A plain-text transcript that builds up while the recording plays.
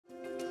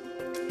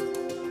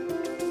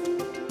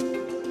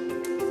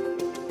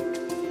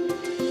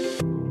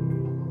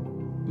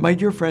My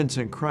dear friends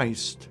in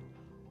Christ,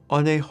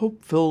 on a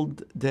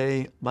hope-filled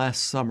day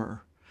last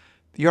summer,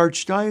 the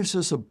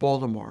Archdiocese of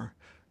Baltimore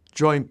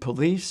joined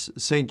police,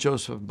 St.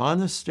 Joseph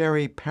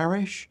Monastery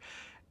Parish,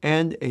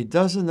 and a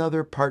dozen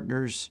other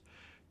partners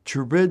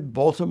to rid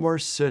Baltimore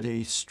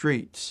City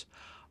streets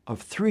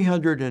of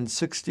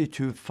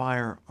 362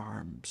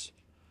 firearms.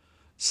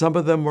 Some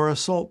of them were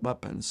assault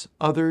weapons,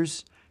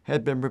 others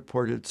had been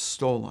reported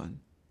stolen.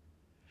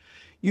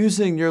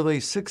 Using nearly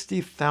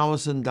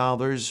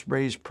 $60,000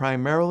 raised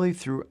primarily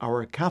through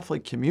our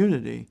Catholic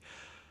community,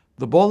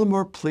 the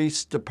Baltimore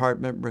Police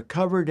Department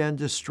recovered and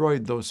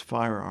destroyed those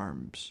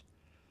firearms.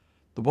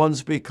 The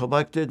ones we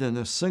collected in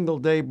a single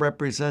day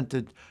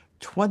represented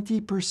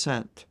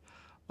 20%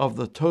 of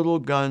the total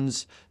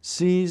guns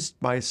seized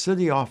by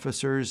city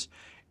officers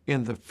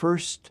in the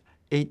first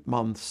 8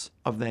 months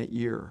of that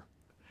year.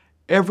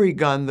 Every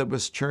gun that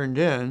was turned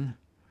in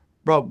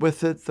brought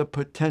with it the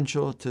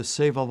potential to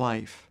save a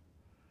life.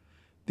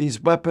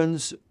 These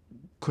weapons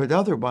could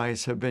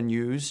otherwise have been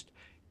used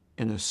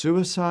in a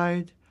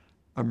suicide,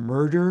 a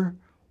murder,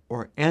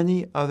 or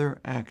any other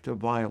act of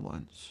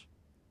violence.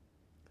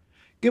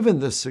 Given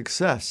this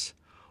success,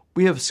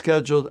 we have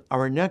scheduled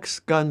our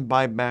next gun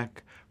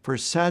buyback for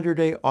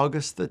Saturday,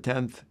 August the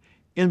 10th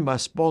in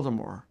West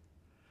Baltimore.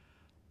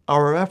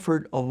 Our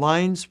effort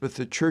aligns with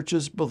the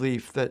Church's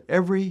belief that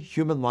every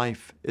human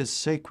life is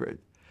sacred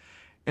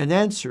and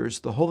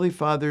answers the Holy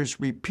Father's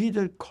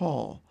repeated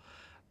call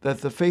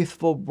that the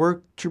faithful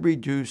work to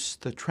reduce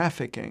the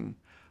trafficking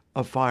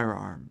of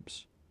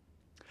firearms.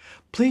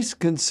 Please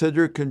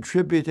consider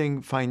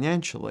contributing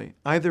financially,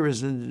 either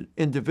as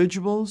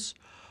individuals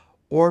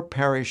or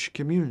parish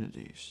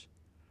communities.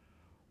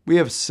 We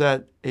have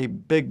set a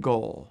big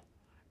goal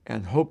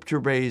and hope to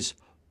raise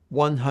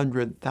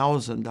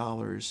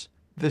 $100,000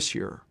 this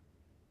year.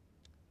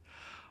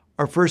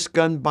 Our first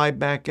gun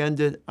buyback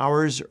ended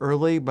hours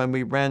early when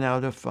we ran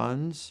out of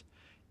funds,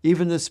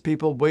 even as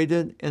people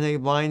waited in a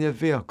line of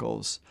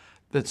vehicles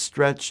that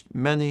stretched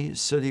many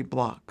city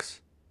blocks.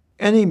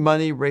 Any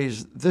money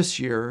raised this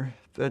year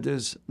that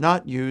is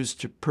not used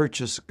to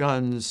purchase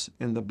guns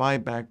in the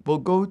buyback will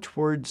go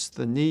towards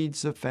the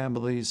needs of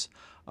families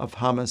of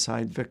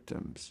homicide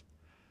victims.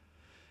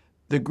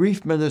 The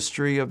grief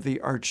ministry of the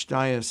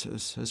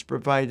Archdiocese has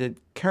provided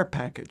care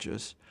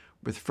packages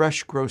with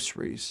fresh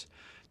groceries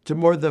to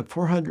more than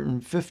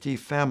 450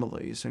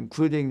 families,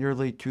 including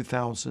nearly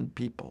 2,000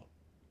 people.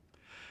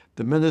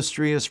 The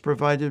ministry has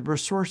provided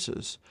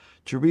resources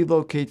to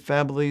relocate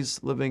families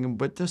living in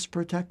witness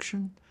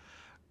protection,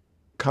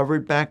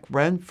 covered back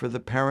rent for the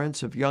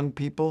parents of young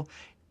people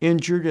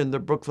injured in the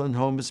Brooklyn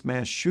Homes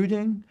mass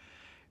shooting,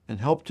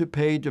 and helped to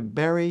pay to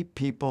bury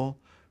people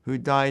who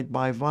died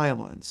by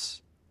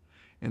violence.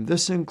 And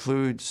this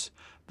includes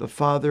the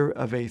father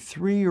of a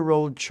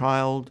 3-year-old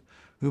child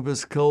who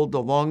was killed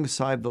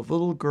alongside the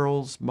little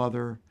girl's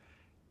mother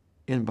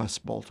in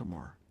West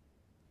Baltimore.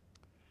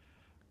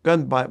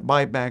 Gun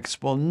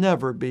buybacks will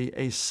never be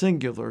a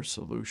singular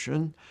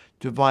solution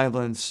to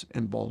violence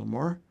in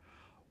Baltimore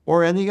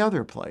or any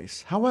other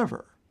place.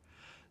 However,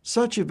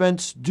 such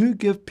events do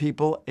give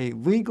people a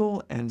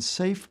legal and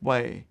safe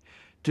way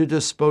to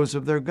dispose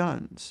of their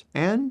guns,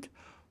 and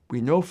we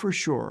know for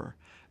sure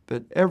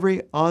that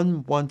every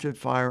unwanted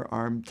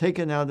firearm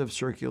taken out of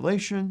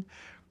circulation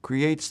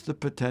creates the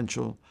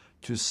potential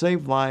to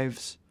save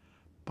lives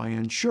by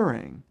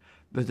ensuring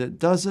that it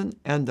doesn't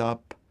end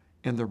up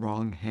in the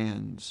wrong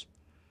hands.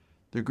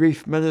 The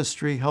grief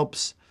ministry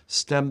helps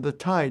stem the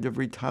tide of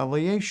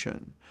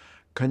retaliation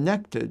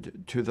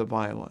connected to the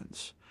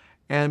violence,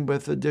 and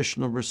with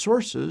additional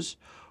resources,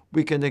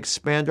 we can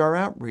expand our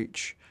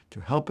outreach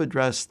to help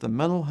address the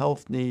mental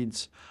health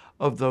needs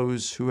of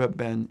those who have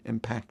been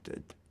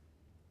impacted.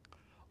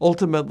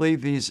 Ultimately,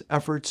 these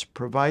efforts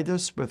provide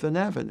us with an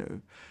avenue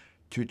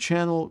to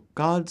channel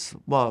God's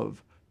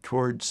love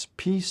towards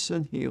peace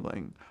and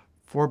healing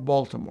for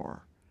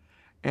Baltimore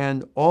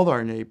and all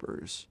our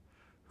neighbors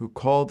who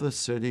call the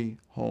city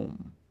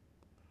home.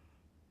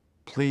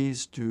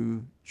 Please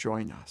do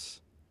join us.